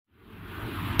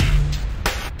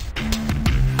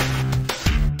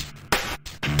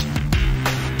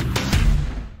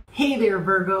Hey there,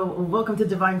 Virgo. Welcome to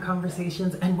Divine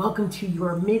Conversations and welcome to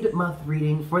your mid-month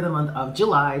reading for the month of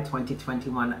July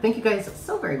 2021. Thank you guys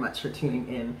so very much for tuning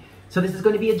in. So this is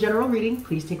going to be a general reading.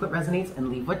 Please take what resonates and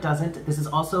leave what doesn't. This is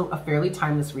also a fairly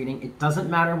timeless reading. It doesn't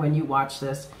matter when you watch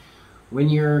this. When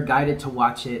you're guided to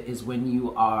watch it is when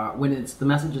the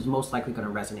message is most likely going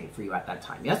to resonate for you at that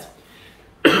time. Yes?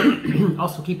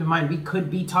 Also keep in mind, we could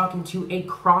be talking to a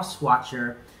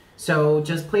cross-watcher. So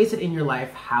just place it in your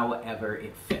life however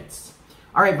it fits.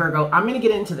 All right, Virgo, I'm going to get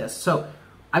into this. So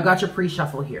I've got your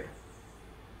pre-shuffle here.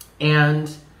 And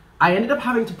I ended up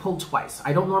having to pull twice.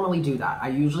 I don't normally do that. I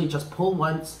usually just pull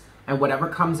once, and whatever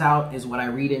comes out is what I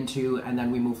read into, and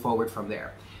then we move forward from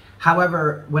there.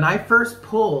 However, when I first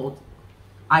pulled,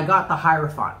 I got the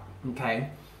Hierophant,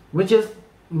 okay? Which is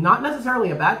not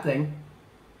necessarily a bad thing.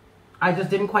 I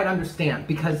just didn't quite understand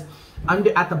because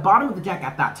at the bottom of the deck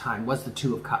at that time was the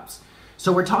Two of Cups.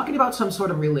 So we're talking about some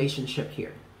sort of relationship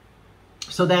here.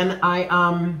 So then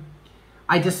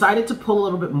I decided to pull a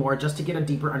little bit more just to get a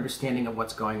deeper understanding of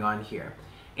what's going on here.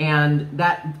 And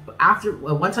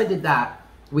once I did that,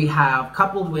 we have,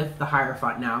 coupled with the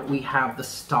Hierophant now, we have the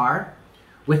Star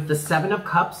with the Seven of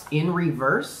Cups in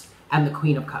reverse and the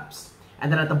Queen of Cups.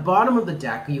 And then at the bottom of the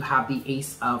deck, you have the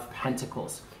Ace of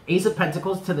Pentacles. Ace of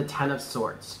Pentacles to the Ten of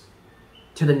Swords,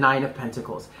 to the Nine of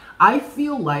Pentacles. I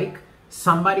feel like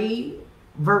somebody,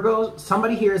 Virgo,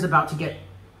 somebody here is about to get,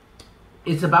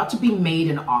 it's about to be made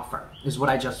an offer, is what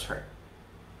I just heard.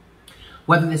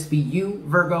 Whether this be you,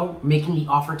 Virgo, making the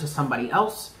offer to somebody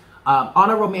else, on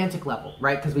a romantic level,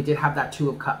 right? Because we did have that Two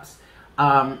of Cups.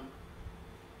 Either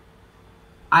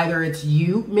it's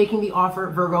you making the offer,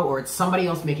 Virgo, or it's somebody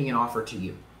else making an offer to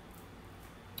you.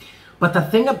 But the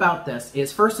thing about this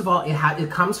is, first of all,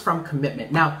 it comes from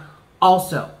commitment. Now,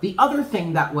 also, the other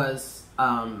thing that was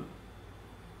kind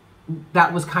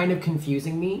of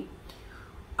confusing me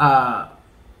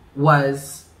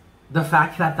was the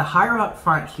fact that the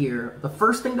Hierophant here, the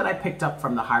first thing that I picked up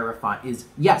from the Hierophant is,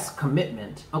 yes,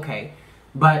 commitment, okay,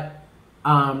 but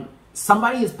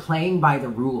somebody is playing by the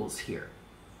rules here.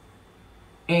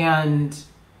 And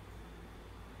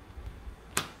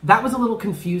that was a little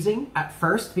confusing at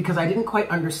first because I didn't quite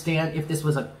understand if this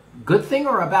was a good thing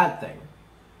or a bad thing.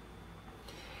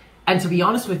 And to be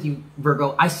honest with you,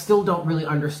 Virgo, I still don't really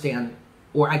understand,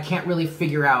 or I can't really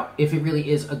figure out if it really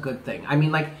is a good thing. I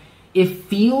mean, like, it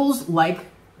feels like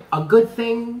a good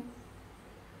thing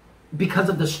because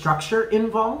of the structure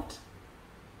involved.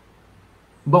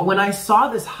 But when I saw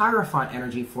this Hierophant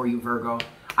energy for you, Virgo,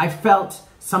 I felt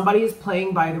somebody is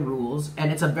playing by the rules,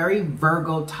 and it's a very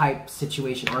Virgo type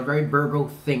situation, or a very Virgo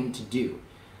thing to do.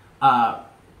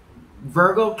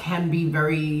 Virgo can be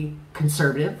very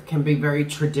conservative, can be very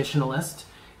traditionalist,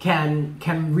 can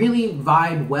really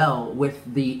vibe well with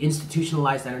the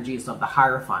institutionalized energies of the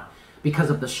Hierophant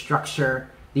because of the structure,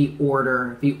 the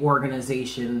order, the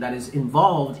organization that is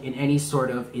involved in any sort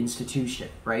of institution,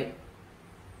 right?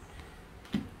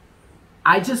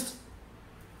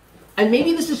 And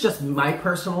maybe this is just my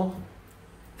personal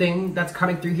thing that's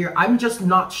coming through here. I'm just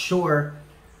not sure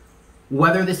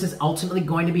whether this is ultimately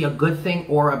going to be a good thing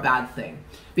or a bad thing.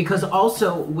 Because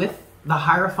also with the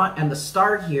Hierophant and the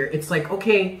Star here, it's like,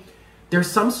 okay, there's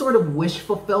some sort of wish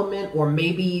fulfillment, or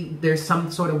maybe there's some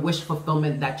sort of wish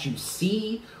fulfillment that you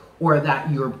see or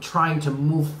that you're trying to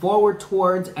move forward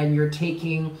towards, and you're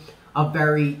taking a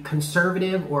very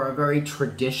conservative or a very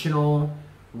traditional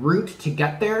route to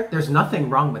get there. There's nothing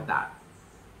wrong with that.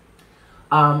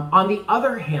 On the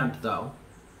other hand, though,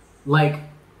 like,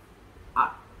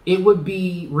 it would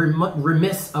be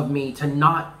remiss of me to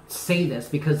not say this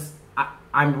because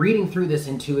I'm reading through this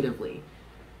intuitively.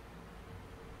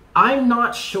 I'm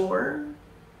not sure,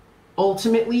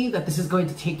 ultimately, that this is going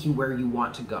to take you where you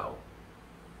want to go.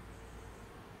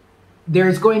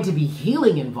 There's going to be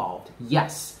healing involved,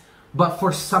 yes. But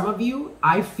for some of you,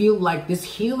 I feel like this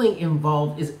healing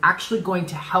involved is actually going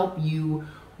to help you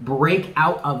break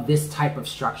out of this type of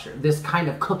structure, this kind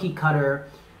of cookie cutter,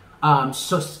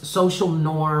 social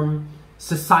norm,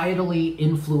 societally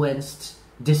influenced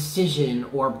decision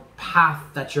or path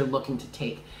that you're looking to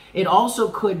take. It also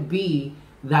could be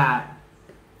that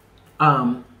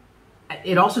the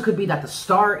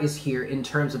Star is here in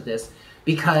terms of this,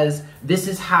 because this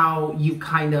is how you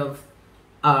kind of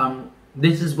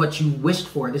this is what you wished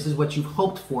for. This is what you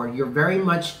hoped for. You're very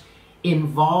much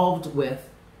involved with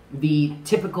the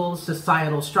typical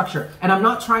societal structure. And I'm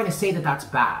not trying to say that that's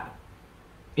bad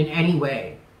in any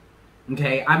way.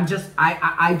 Okay? I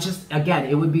just, again,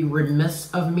 it would be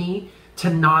remiss of me to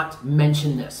not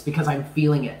mention this because I'm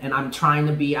feeling it. And I'm trying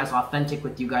to be as authentic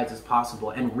with you guys as possible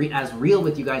and as real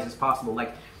with you guys as possible.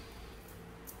 Like,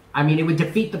 I mean, it would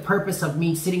defeat the purpose of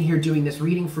me sitting here doing this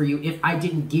reading for you if I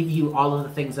didn't give you all of the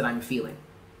things that I'm feeling.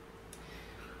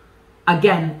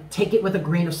 Again, take it with a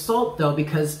grain of salt, though,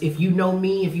 because if you know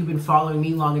me, if you've been following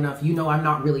me long enough, you know I'm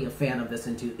not really a fan of this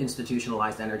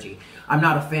institutionalized energy. I'm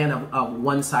not a fan of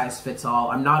one size fits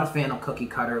all. I'm not a fan of cookie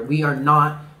cutter. We are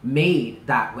not made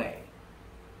that way.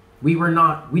 We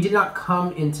did not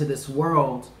come into this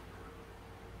world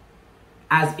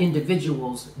as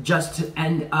individuals just to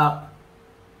end up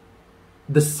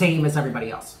the same as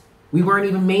everybody else. We weren't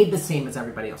even made the same as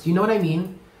everybody else. You know what I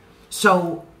mean?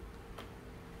 So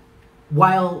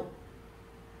while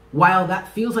that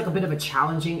feels like a bit of a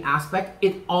challenging aspect,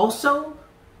 it also,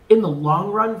 in the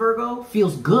long run, Virgo,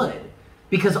 feels good.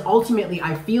 Because ultimately,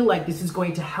 I feel like this is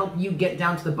going to help you get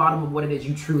down to the bottom of what it is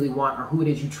you truly want or who it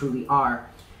is you truly are.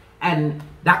 And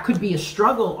that could be a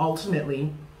struggle,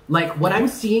 ultimately. Like, what I'm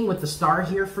seeing with the star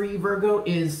here for you, Virgo,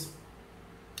 is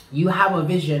you have a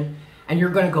vision and you're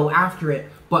going to go after it.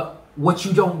 But what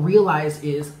you don't realize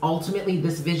is, ultimately,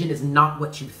 this vision is not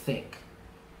what you think,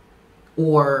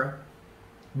 or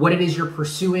what it is you're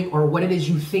pursuing, or what it is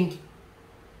you think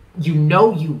you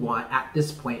know you want at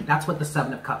this point. That's what the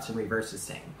Seven of Cups in reverse is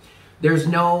saying. There's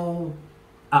no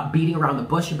beating around the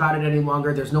bush about it any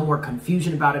longer. There's no more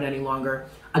confusion about it any longer.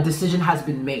 A decision has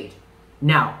been made.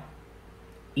 Now,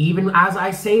 even as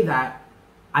I say that,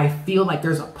 I feel like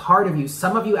there's a part of you,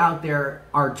 some of you out there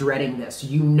are dreading this.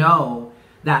 You know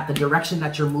that the direction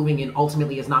that you're moving in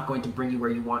ultimately is not going to bring you where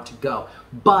you want to go.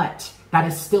 But that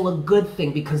is still a good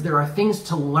thing, because there are things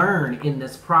to learn in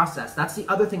this process. That's the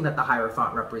other thing that the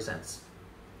Hierophant represents.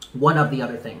 One of the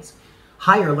other things.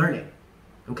 Higher learning.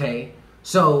 Okay?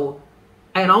 So,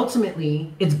 and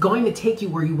ultimately, it's going to take you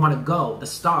where you want to go, the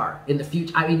star, in the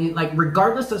future. I mean, like,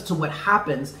 regardless as to what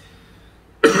happens,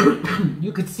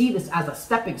 you could see this as a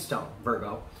stepping stone,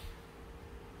 Virgo.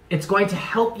 It's going to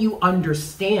help you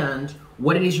understand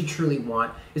what it is you truly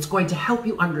want. It's going to help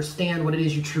you understand what it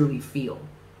is you truly feel.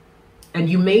 And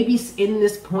you may be in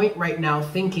this point right now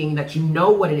thinking that you know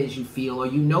what it is you feel, or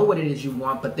you know what it is you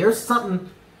want, but there's something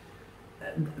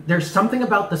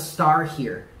about the star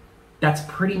here that's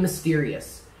pretty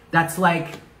mysterious. That's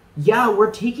like, yeah,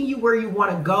 we're taking you where you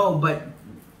want to go, but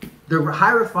the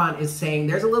Hierophant is saying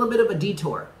there's a little bit of a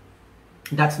detour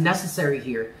that's necessary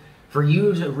here for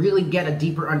you to really get a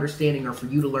deeper understanding, or for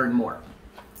you to learn more.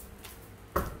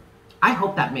 I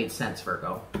hope that made sense,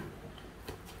 Virgo.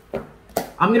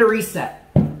 I'm going to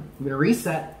reset.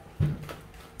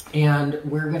 And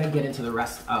we're going to get into the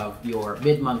rest of your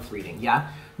mid-month reading, yeah?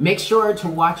 Make sure to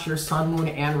watch your sun, moon,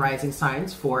 and rising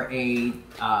signs for a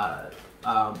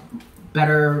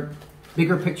better,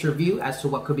 bigger picture view as to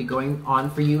what could be going on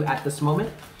for you at this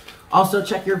moment. Also,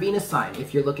 check your Venus sign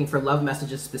if you're looking for love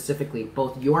messages specifically,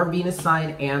 both your Venus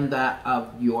sign and that of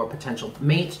your potential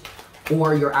mate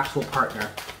or your actual partner.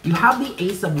 You have the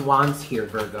Ace of Wands here,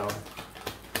 Virgo.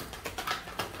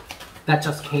 That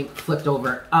just flipped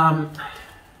over.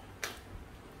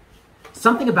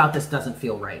 Something about this doesn't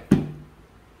feel right.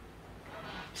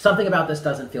 Something about this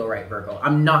doesn't feel right, Virgo.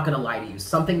 I'm not going to lie to you.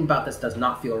 Something about this does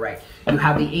not feel right. You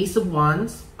have the Ace of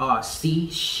Wands. See?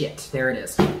 Shit. There it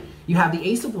is. You have the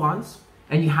Ace of Wands,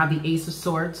 and you have the Ace of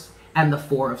Swords, and the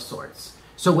Four of Swords.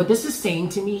 So what this is saying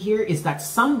to me here is that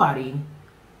somebody...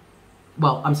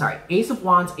 Well, I'm sorry. Ace of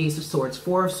Wands, Ace of Swords,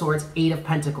 Four of Swords, Eight of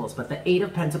Pentacles. But the Eight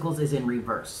of Pentacles is in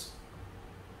reverse.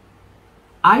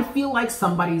 I feel like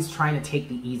somebody's trying to take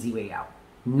the easy way out.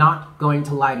 Not going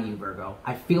to lie to you, Virgo.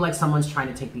 I feel like someone's trying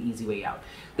to take the easy way out.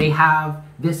 They have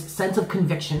this sense of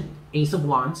conviction, Ace of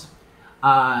Wands.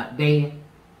 They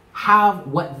have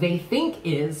what they think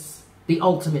is the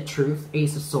ultimate truth,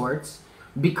 Ace of Swords,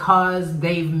 because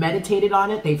they've meditated on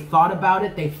it, they've thought about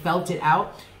it, they've felt it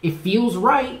out. It feels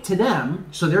right to them,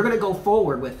 so they're going to go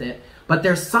forward with it. But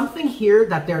there's something here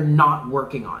that they're not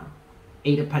working on.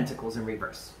 Eight of Pentacles in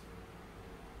reverse.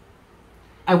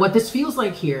 And what this feels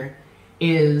like here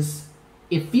is,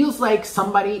 it feels like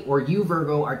somebody, or you,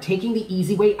 Virgo, are taking the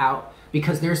easy way out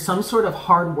because there's some sort of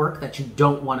hard work that you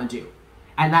don't want to do.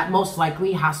 And that most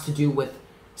likely has to do with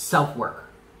self-work.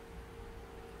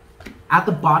 At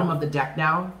the bottom of the deck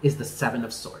now is the Seven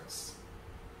of Swords.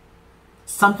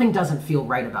 Something doesn't feel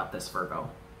right about this, Virgo.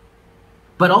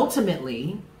 But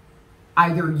ultimately,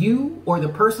 either you or the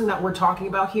person that we're talking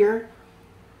about here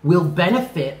will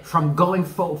benefit from going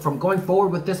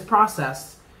forward with this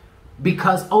process,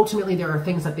 because ultimately there are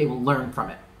things that they will learn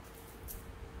from it.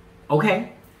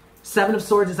 Okay? Seven of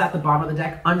Swords is at the bottom of the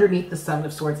deck. Underneath the Seven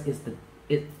of Swords is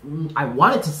I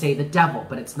wanted to say the devil,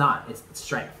 but it's not. It's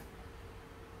strength.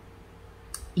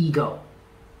 Ego.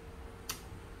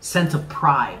 Sense of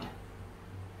pride.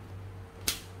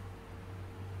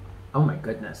 Oh my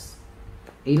goodness.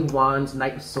 Eight of Wands,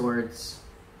 Knight of Swords.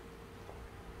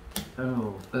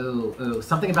 Oh.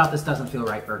 Something about this doesn't feel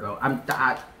right, Virgo.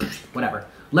 Whatever.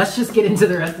 Let's just get into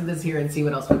the rest of this here and see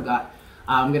what else we've got.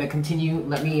 I'm going to continue.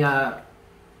 Let me, oh,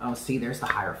 see, there's the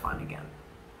Hierophant again.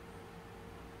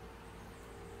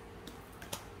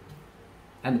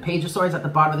 And the Page of Swords at the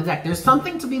bottom of the deck. There's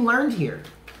something to be learned here.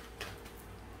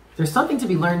 There's something to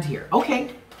be learned here.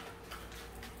 Okay.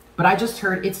 But I just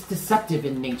heard it's deceptive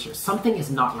in nature. Something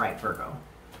is not right, Virgo.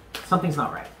 Something's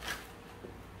not right.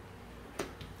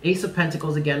 Ace of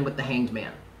Pentacles again with the Hanged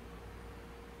Man.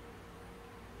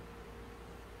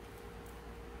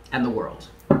 And the World.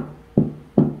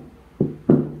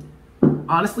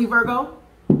 Honestly, Virgo,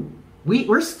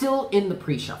 we're still in the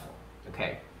pre-shuffle,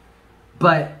 okay?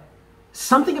 But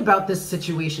something about this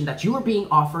situation that you are being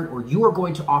offered or you are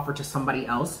going to offer to somebody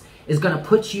else is going to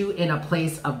put you in a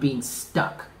place of being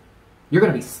stuck. You're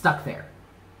going to be stuck there.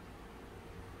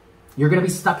 You're going to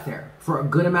be stuck there for a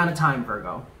good amount of time,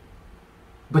 Virgo.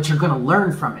 But you're going to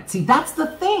learn from it. See, that's the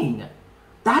thing.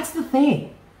 That's the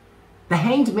thing. The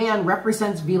Hanged Man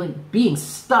represents being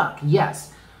stuck,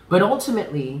 yes. But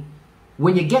ultimately,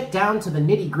 when you get down to the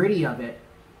nitty-gritty of it,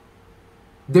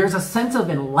 there's a sense of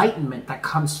enlightenment that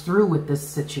comes through with this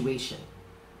situation.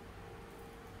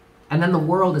 And then the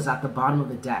World is at the bottom of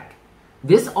the deck.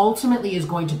 This ultimately is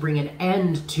going to bring an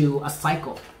end to a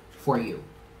cycle for you.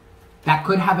 That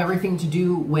could have everything to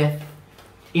do with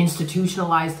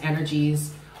institutionalized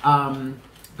energies, the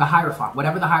Hierophant,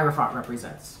 whatever the Hierophant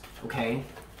represents, okay?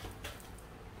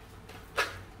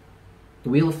 The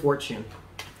Wheel of Fortune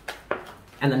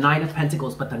and the Nine of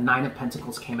Pentacles, but the Nine of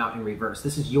Pentacles came out in reverse.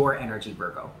 This is your energy,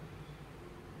 Virgo.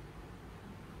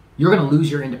 You're going to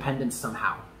lose your independence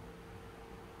somehow.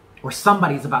 Or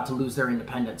somebody's about to lose their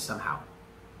independence somehow.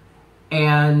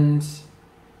 And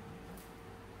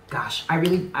gosh, I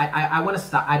want to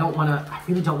stop. I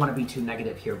really don't want to be too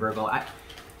negative here, Virgo.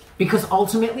 Because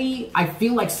ultimately, I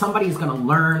feel like somebody is going to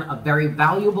learn a very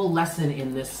valuable lesson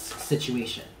in this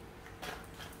situation.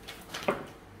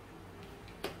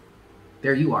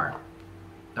 There you are,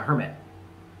 the Hermit.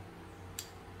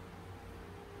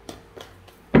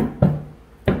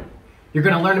 You're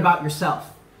going to learn about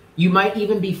yourself. You might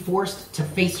even be forced to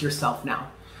face yourself now.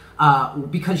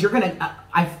 Because you're gonna,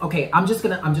 okay, I'm just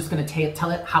gonna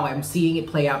tell it how I'm seeing it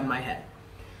play out in my head.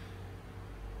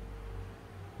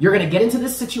 You're gonna get into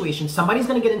this situation. Somebody's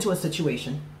gonna get into a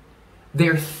situation.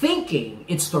 They're thinking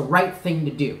it's the right thing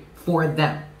to do for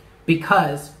them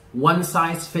because one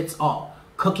size fits all,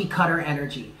 cookie cutter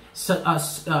energy,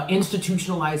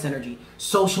 institutionalized energy,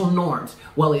 social norms.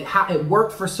 Well, it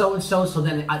worked for so-and-so, so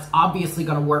then it's obviously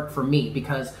going to work for me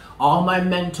because all my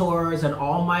mentors and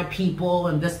all my people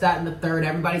and this, that, and the third,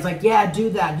 everybody's like, yeah, do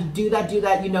that,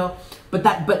 you know.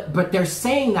 But they're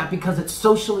saying that because it's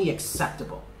socially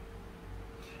acceptable.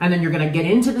 And then you're going to get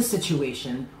into the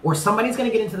situation, or somebody's going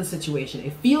to get into the situation.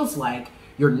 It feels like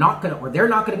you're not going to, or they're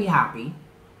not going to be happy.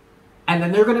 And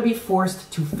then they're going to be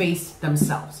forced to face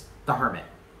themselves, the Hermit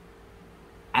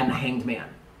and the Hanged Man.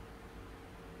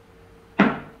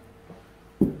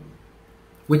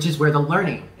 Which is where the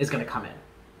learning is going to come in.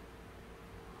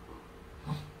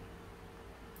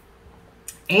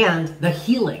 And the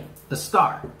healing, the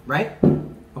Star, right?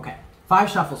 Okay, 5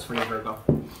 shuffles for you, Virgo.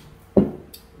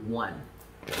 1.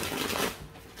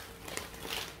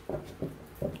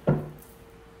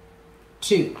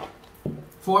 2.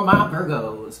 For my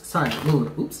Virgos, Sun,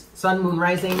 Moon,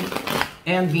 Rising,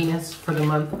 and Venus for the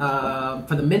month,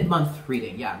 for the mid-month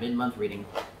reading. Yeah, mid-month reading.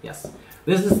 Yes.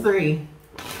 This is 3.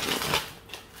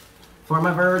 For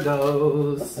my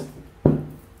Virgos.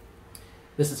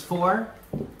 This is 4.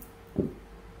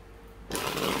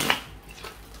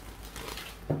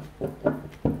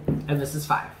 And this is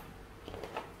 5.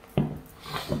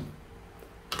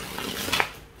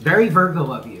 Very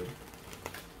Virgo of you.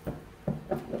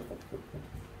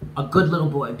 A good little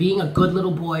boy. Being a good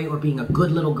little boy or being a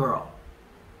good little girl.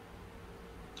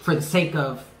 For the sake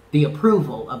of the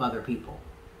approval of other people.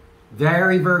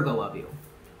 Very Virgo of you.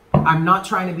 I'm not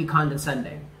trying to be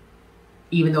condescending.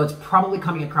 Even though it's probably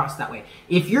coming across that way.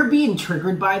 If you're being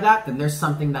triggered by that, then there's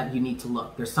something that you need to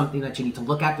look. There's something that you need to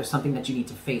look at. There's something that you need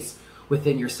to face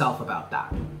within yourself about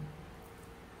that.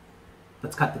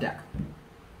 Let's cut the deck.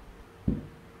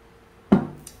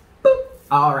 Boop.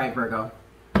 All right, Virgo.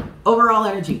 Overall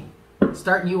energy.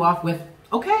 Starting you off with,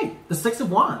 okay, the 6 of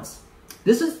Wands.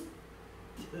 This is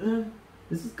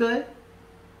good.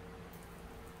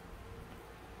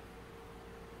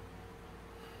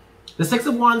 The 6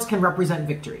 of Wands can represent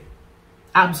victory.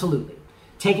 Absolutely.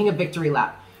 Taking a victory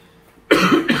lap.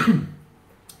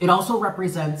 It also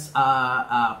represents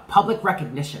public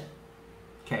recognition.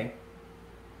 okay?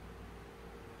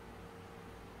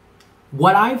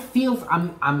 What I feel,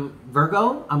 I'm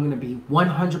Virgo, I'm going to be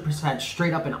 100%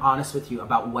 straight up and honest with you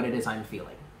about what it is I'm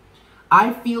feeling.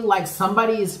 I feel like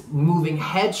somebody is moving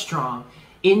headstrong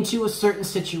into a certain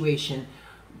situation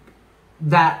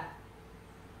that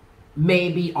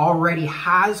maybe already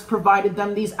has provided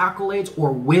them these accolades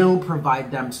or will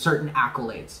provide them certain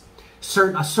accolades,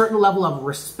 a certain level of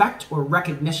respect or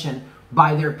recognition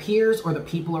by their peers or the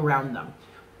people around them.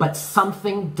 But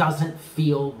something doesn't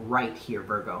feel right here,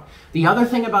 Virgo. The other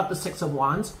thing about the Six of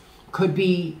Wands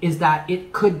is that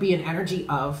it could be an energy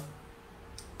of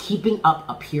keeping up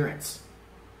appearance,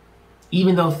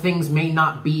 even though things may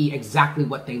not be exactly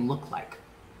what they look like.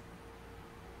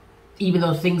 Even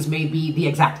though things may be the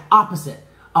exact opposite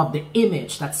of the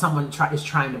image that someone is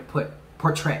trying to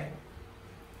portray.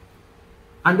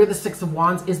 Under the Six of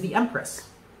Wands is the Empress.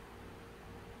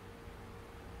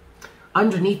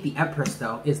 Underneath the Empress,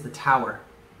 though, is the Tower.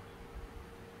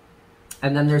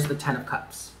 And then there's the Ten of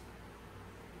Cups.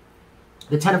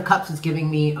 The Ten of Cups is giving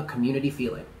me a community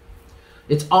feeling.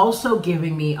 It's also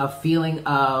giving me a feeling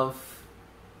of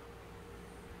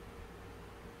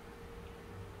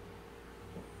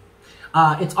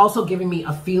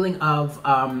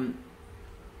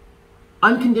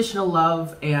unconditional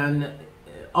love and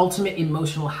ultimate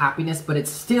emotional happiness, but it's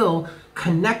still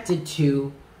connected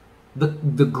to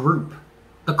the group,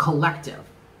 the collective.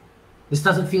 This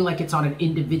doesn't feel like it's on an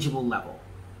individual level.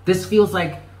 This feels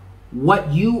like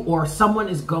what you or someone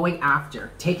is going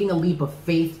after, taking a leap of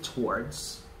faith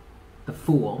towards, the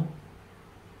Fool,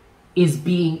 is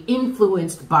being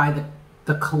influenced by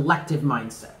the collective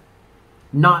mindset,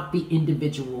 not the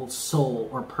individual soul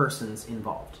or persons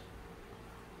involved.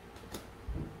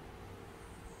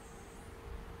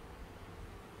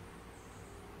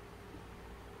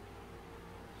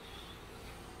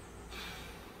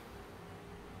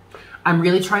 I'm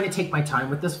really trying to take my time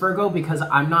with this, Virgo, because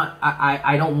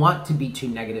I don't want to be too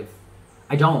negative.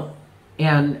 I don't.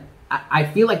 And I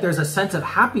feel like there's a sense of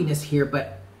happiness here,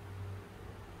 but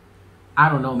I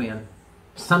don't know, man.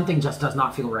 Something just does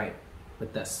not feel right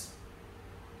with this.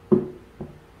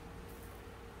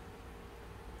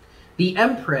 The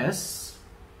Empress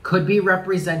could be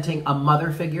representing a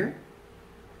mother figure,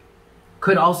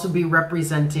 could also be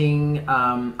representing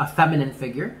a feminine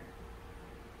figure.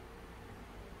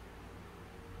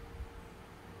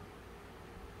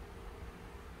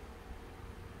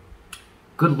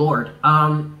 Good Lord.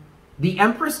 The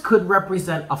Empress could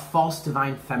represent a false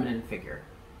divine feminine figure.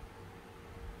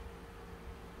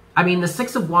 I mean, the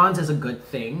Six of Wands is a good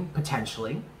thing,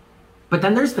 potentially. But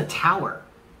then there's the Tower.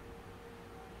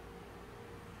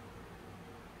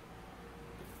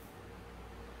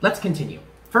 Let's continue.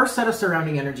 First set of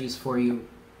surrounding energies for you,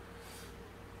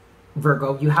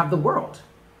 Virgo. You have the World.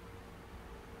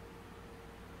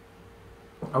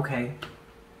 Okay.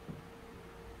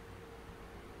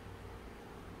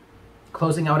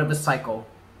 Closing out of a cycle.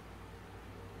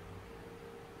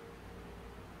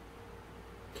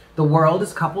 The World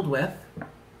is coupled with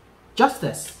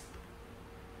Justice.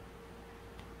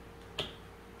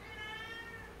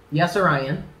 Yes,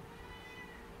 Orion.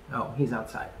 Oh, he's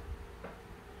outside.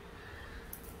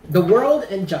 The World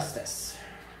and Justice.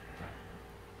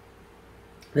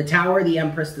 The Tower, the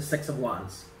Empress, the Six of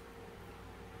Wands.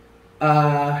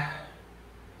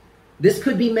 This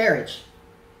could be marriage.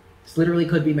 This literally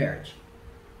could be marriage.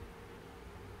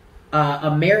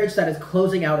 A marriage that is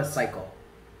closing out a cycle.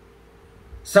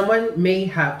 Someone may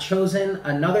have chosen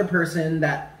another person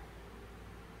that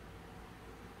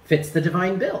fits the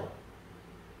divine bill.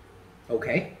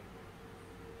 Okay.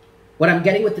 What I'm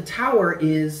getting with the Tower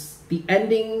is the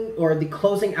ending or the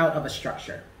closing out of a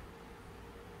structure.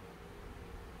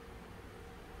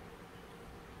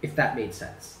 If that made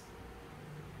sense.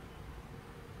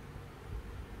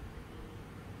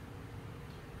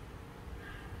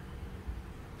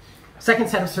 Second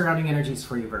set of surrounding energies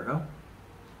for you, Virgo.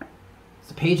 It's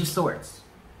the Page of Swords.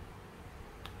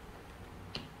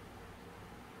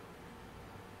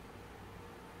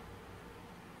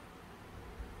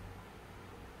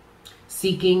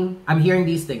 Seeking, I'm hearing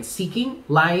these things. Seeking,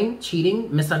 lying,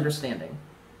 cheating, misunderstanding.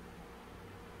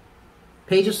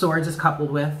 Page of Swords is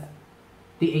coupled with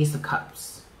the Ace of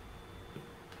Cups.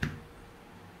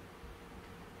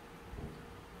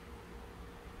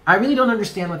 I really don't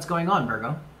understand what's going on,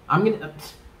 Virgo. I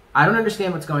don't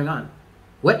understand what's going on.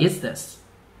 What is this?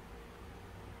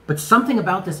 But something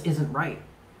about this isn't right.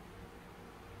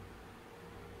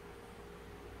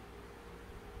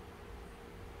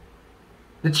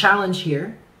 The challenge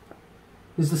here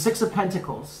is the Six of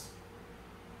Pentacles.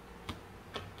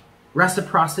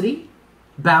 Reciprocity,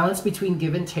 balance between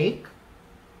give and take,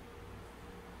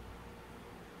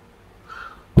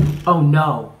 Oh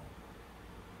no.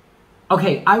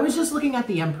 Okay, I was just looking at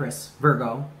the Empress,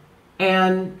 Virgo,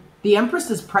 and the Empress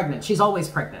is pregnant. She's always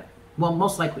pregnant. Well,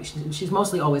 most likely. She's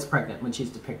mostly always pregnant when she's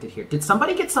depicted here. Did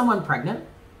somebody get someone pregnant?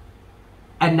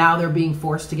 And now they're being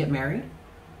forced to get married?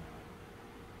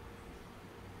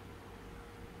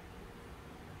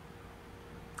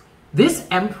 This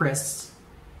Empress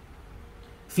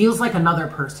feels like another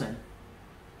person.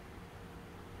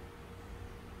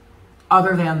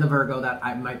 Other than the Virgo that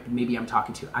maybe I'm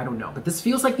talking to. I don't know. But this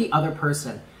feels like the other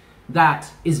person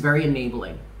that is very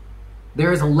enabling.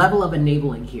 There is a level of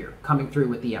enabling here coming through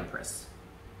with the Empress.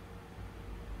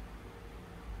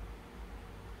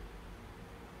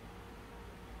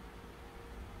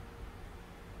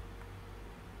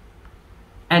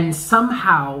 And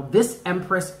somehow this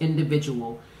Empress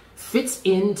individual fits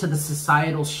into the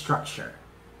societal structure.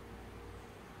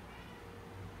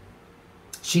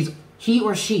 He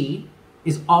or she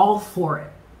is all for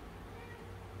it.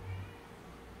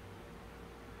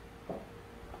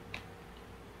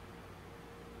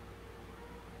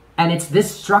 And it's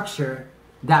this structure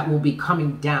that will be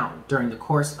coming down during the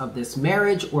course of this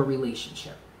marriage or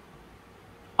relationship.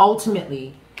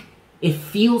 Ultimately, it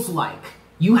feels like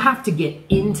you have to get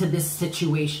into this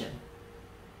situation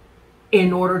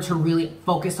in order to really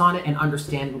focus on it and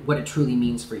understand what it truly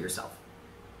means for yourself.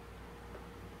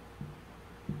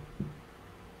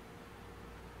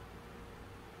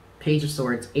 Page of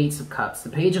Swords, Ace of Cups. The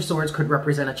Page of Swords could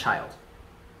represent a child.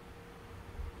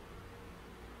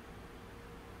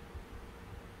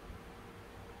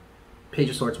 Page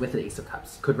of Swords with the Ace of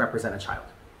Cups could represent a child.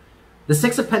 The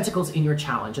Six of Pentacles in your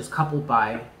challenge is coupled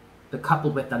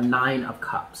with the Nine of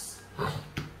Cups.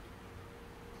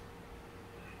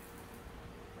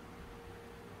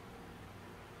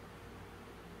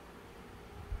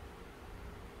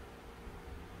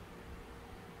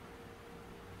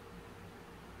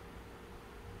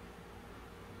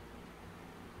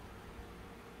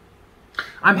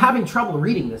 I'm having trouble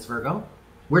reading this, Virgo.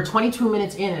 We're 22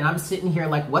 minutes in and I'm sitting here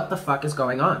like, what the fuck is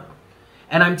going on?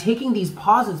 And I'm taking these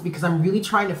pauses because I'm really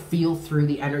trying to feel through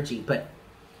the energy, but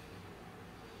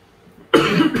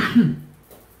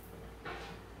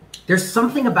there's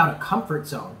something about a comfort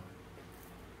zone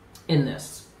in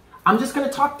this. I'm just going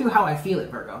to talk through how I feel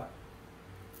it, Virgo.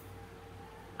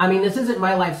 I mean, this isn't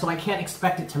my life, so I can't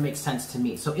expect it to make sense to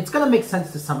me. So it's going to make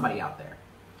sense to somebody out there.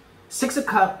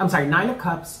 Nine of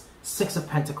Cups, Six of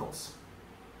Pentacles.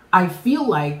 I feel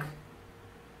like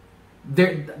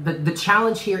the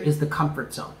challenge here is the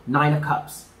comfort zone. Nine of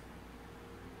Cups.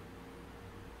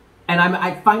 And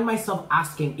I find myself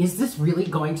asking, is this really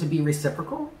going to be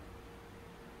reciprocal?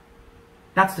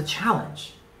 That's the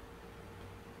challenge.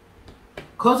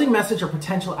 Closing message or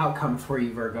potential outcome for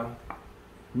you, Virgo.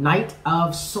 Knight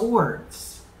of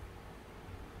Swords.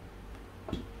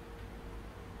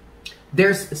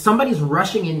 Somebody's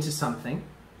rushing into something.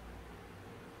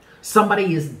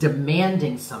 Somebody is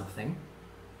demanding something.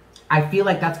 I feel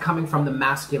like that's coming from the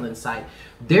masculine side.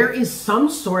 There is some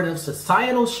sort of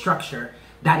societal structure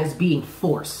that is being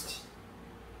forced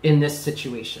in this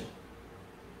situation.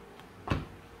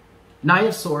 Nine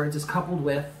of Swords is coupled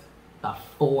with the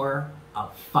Four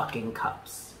of fucking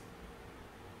Cups.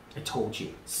 I told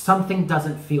you, something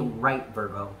doesn't feel right,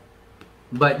 Virgo.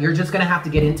 But you're just going to have to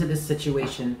get into this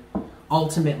situation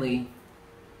ultimately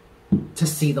to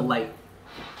see the light.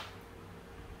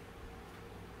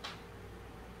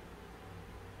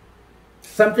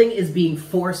 Something is being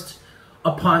forced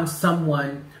upon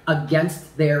someone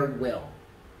against their will.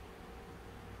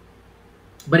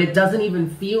 But it doesn't even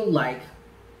feel like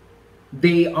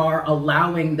they are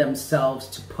allowing themselves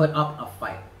to put up a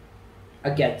fight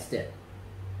against it.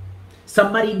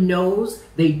 Somebody knows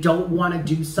they don't want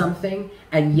to do something,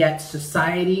 and yet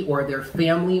society or their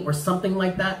family or something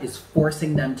like that is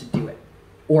forcing them to do it,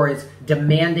 or is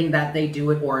demanding that they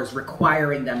do it, or is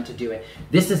requiring them to do it.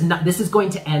 This is going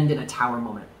to end in a Tower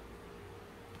moment.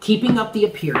 Keeping up the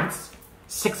appearance,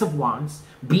 Six of Wands,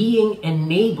 being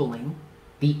enabling,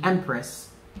 the Empress,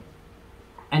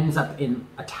 ends up in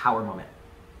a Tower moment.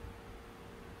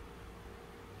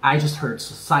 I just heard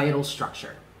societal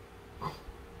structure.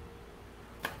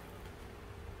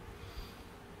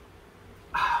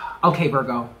 Okay,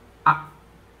 Virgo. I'm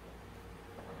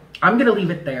going to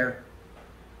leave it there.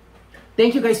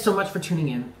 Thank you guys so much for tuning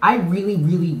in. I really,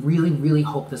 really, really, really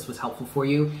hope this was helpful for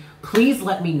you. Please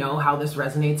let me know how this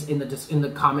resonates in the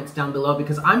comments down below,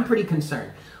 because I'm pretty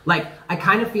concerned. Like, I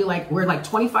kind of feel like we're like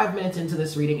 25 minutes into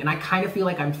this reading, and I kind of feel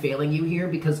like I'm failing you here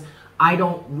because I'm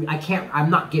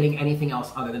not getting anything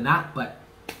else other than that, but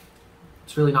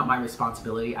it's really not my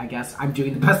responsibility, I guess. I'm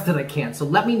doing the best that I can. So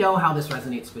let me know how this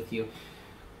resonates with you.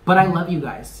 But I love you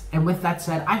guys. And with that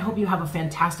said, I hope you have a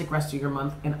fantastic rest of your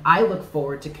month. And I look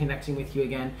forward to connecting with you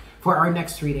again for our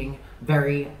next reading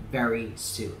very, very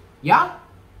soon. Yeah?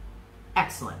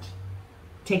 Excellent.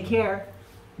 Take care.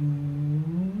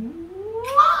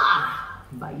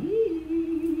 Bye.